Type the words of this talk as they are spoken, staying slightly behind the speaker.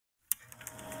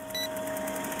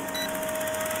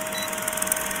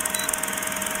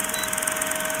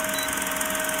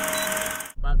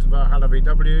Valhalla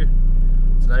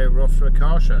VW. Today we're off for a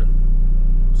car show.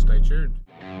 Stay tuned.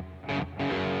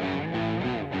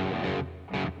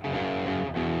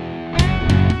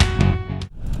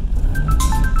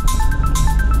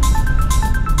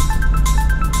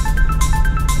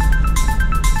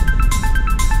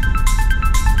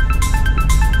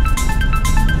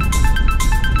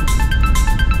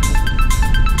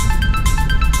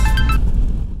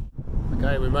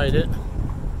 Okay, we made it.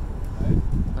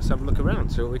 Let's have a look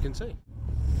around, see what we can see.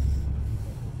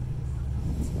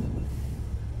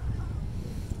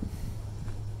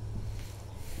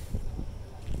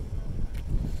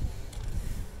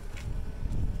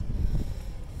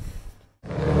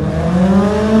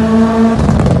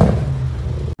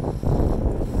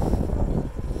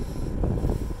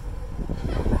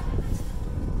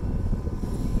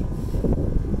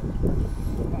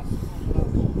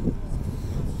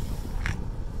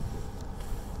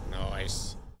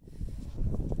 Nice.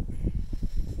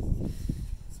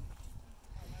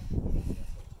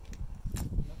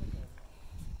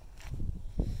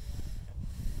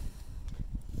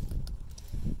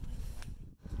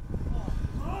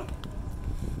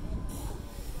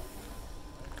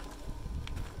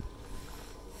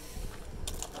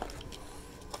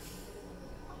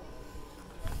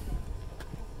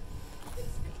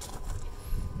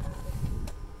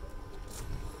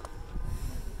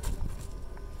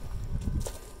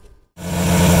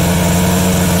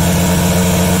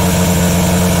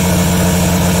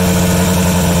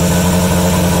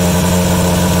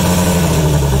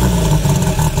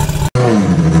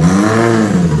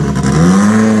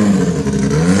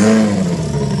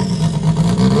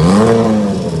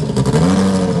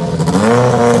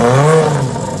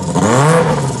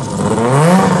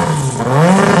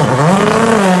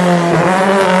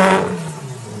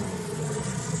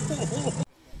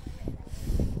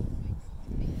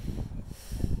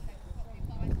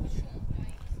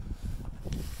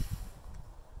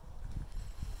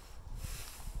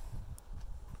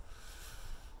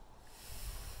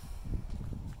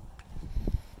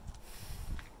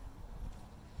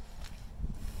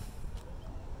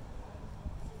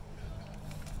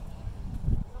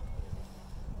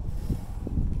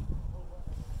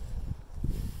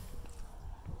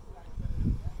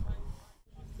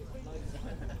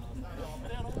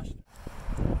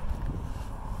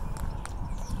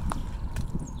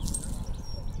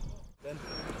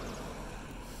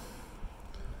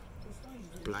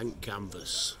 Blank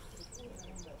canvas.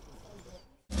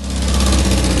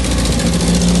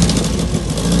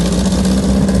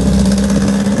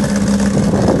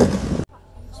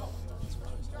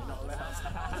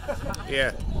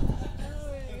 Yeah.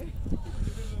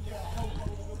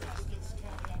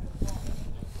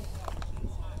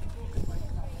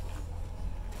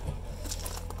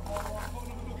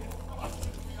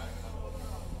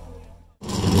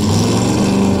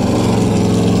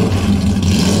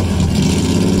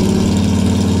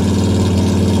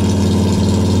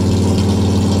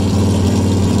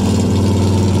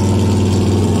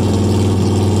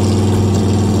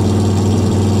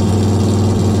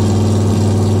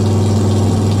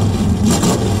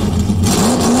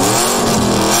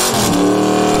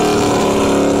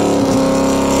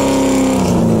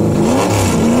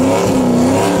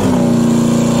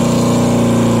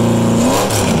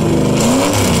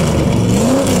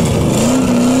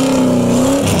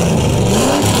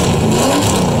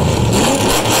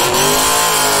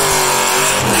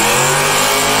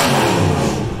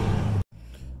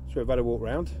 So we've had a walk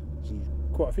round. There's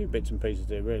quite a few bits and pieces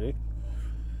here really,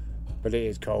 but it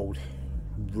is cold,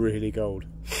 really cold.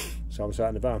 So I'm sat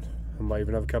in the van and might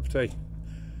even have a cup of tea.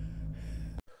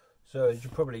 So as you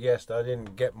probably guessed, I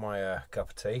didn't get my cup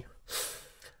of tea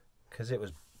because it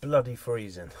was bloody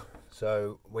freezing.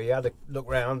 So we had a look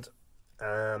round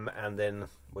and then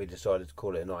we decided to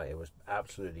call it a night. It was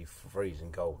absolutely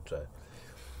freezing cold. So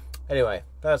anyway,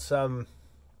 that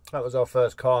was our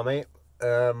first car meet.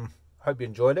 Hope you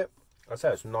enjoyed it. I say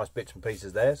there's some nice bits and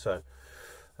pieces there. So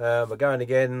we're going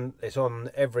again. It's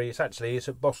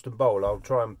at Boston Bowl. I'll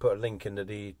try and put a link into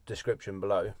the description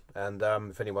below. And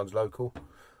if anyone's local,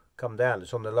 come down.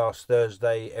 It's on the last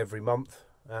Thursday every month.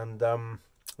 And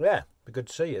yeah, be good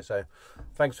to see you. So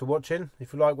thanks for watching.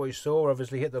 If you like what you saw,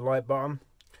 obviously hit the like button.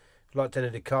 If you liked any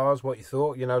of the cars, what you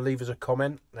thought, leave us a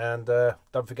comment. And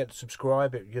don't forget to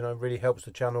subscribe. It really helps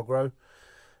the channel grow.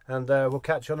 And we'll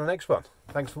catch you on the next one.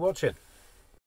 Thanks for watching.